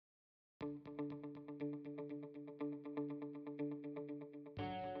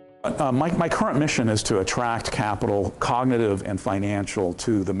My current mission is to attract capital, cognitive and financial,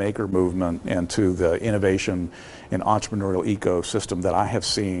 to the maker movement and to the innovation and entrepreneurial ecosystem that I have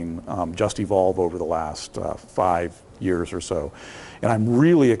seen just evolve over the last 5 years or so. And I'm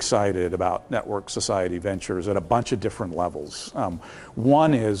really excited about Network Society Ventures at a bunch of different levels.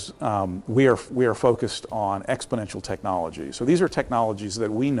 One is we are focused on exponential technology. So these are technologies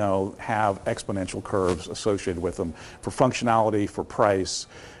that we know have exponential curves associated with them for functionality, for price,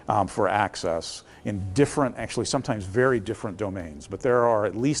 for access in different, actually sometimes very different domains. But there are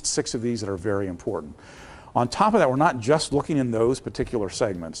at least 6 of these that are very important. On top of that, we're not just looking in those particular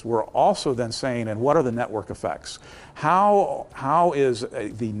segments. We're also then saying, and what are the network effects? How is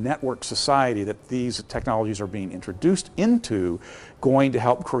the network society that these technologies are being introduced into going to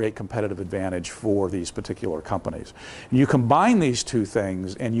help create competitive advantage for these particular companies? And you combine these two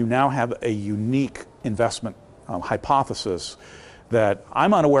things, and you now have a unique investment hypothesis that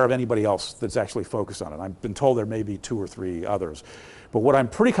I'm unaware of anybody else that's actually focused on it. I've been told there may be 2 or 3 others. But what I'm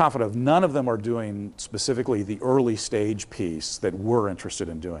pretty confident of, none of them are doing specifically the early stage piece that we're interested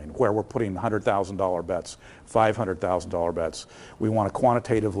in doing, where we're putting $100,000 bets, $500,000 bets. We want to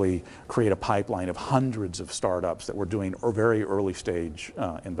quantitatively create a pipeline of hundreds of startups that we're doing very early stage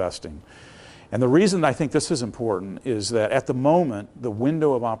investing. And the reason I think this is important is that at the moment, the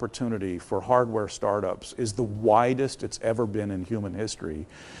window of opportunity for hardware startups is the widest it's ever been in human history.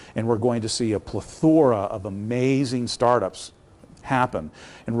 And we're going to see a plethora of amazing startups happen.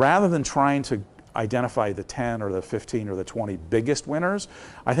 And rather than trying to identify the 10 or the 15 or the 20 biggest winners,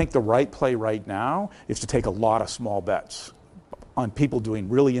 I think the right play right now is to take a lot of small bets on people doing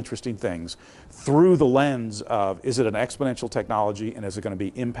really interesting things through the lens of, is it an exponential technology and is it going to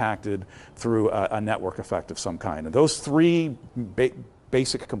be impacted through a network effect of some kind? And those 3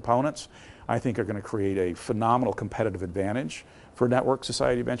 basic components, I think, are going to create a phenomenal competitive advantage for Network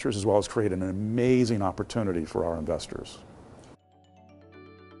Society Ventures, as well as create an amazing opportunity for our investors.